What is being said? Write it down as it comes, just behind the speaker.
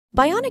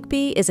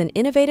BionicBee is an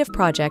innovative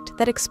project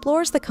that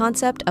explores the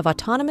concept of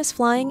autonomous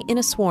flying in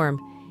a swarm,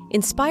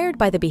 inspired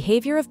by the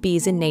behavior of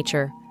bees in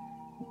nature.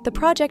 The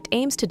project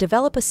aims to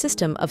develop a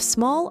system of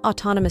small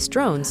autonomous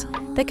drones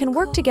that can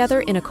work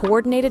together in a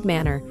coordinated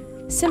manner,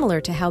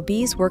 similar to how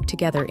bees work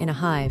together in a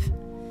hive.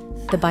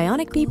 The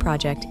BionicBee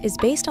project is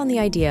based on the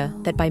idea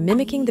that by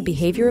mimicking the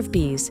behavior of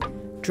bees,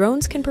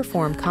 drones can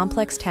perform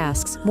complex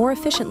tasks more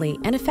efficiently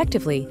and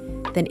effectively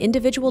than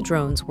individual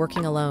drones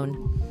working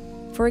alone.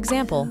 For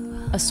example,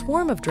 a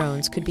swarm of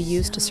drones could be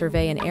used to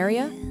survey an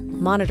area,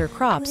 monitor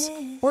crops,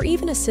 or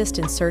even assist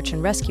in search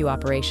and rescue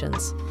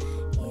operations.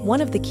 One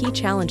of the key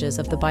challenges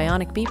of the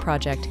BionicBee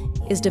project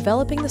is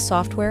developing the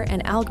software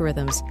and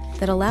algorithms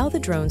that allow the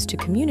drones to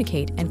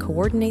communicate and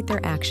coordinate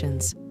their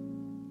actions.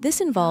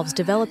 This involves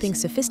developing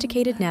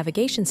sophisticated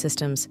navigation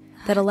systems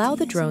that allow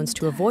the drones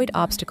to avoid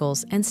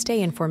obstacles and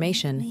stay in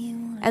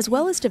formation, as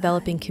well as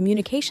developing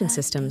communication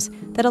systems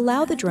that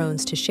allow the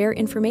drones to share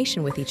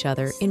information with each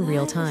other in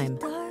real time.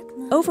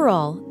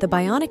 Overall, the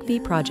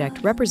BionicBee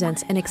project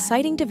represents an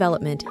exciting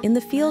development in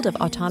the field of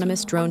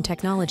autonomous drone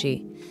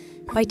technology.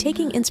 By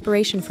taking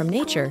inspiration from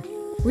nature,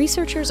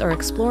 researchers are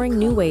exploring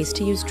new ways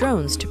to use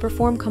drones to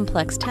perform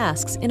complex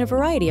tasks in a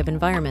variety of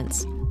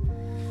environments.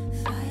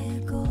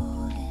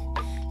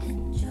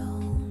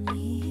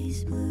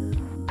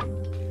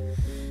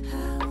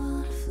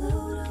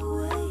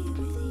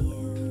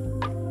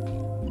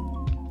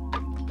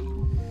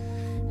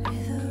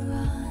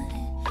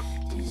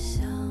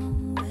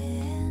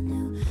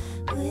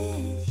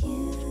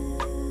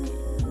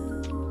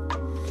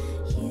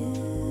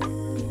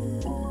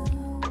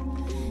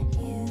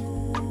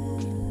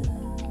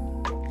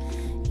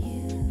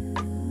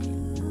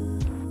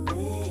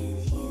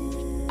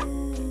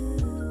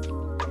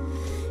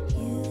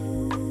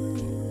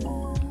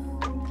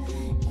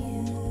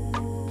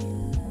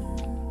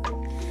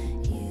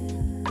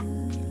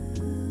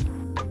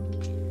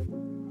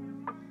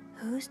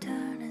 Whose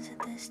turn is it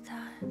this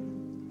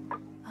time?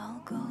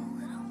 I'll go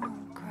and I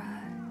won't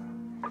cry.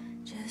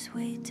 Just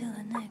wait till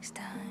the next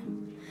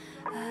time.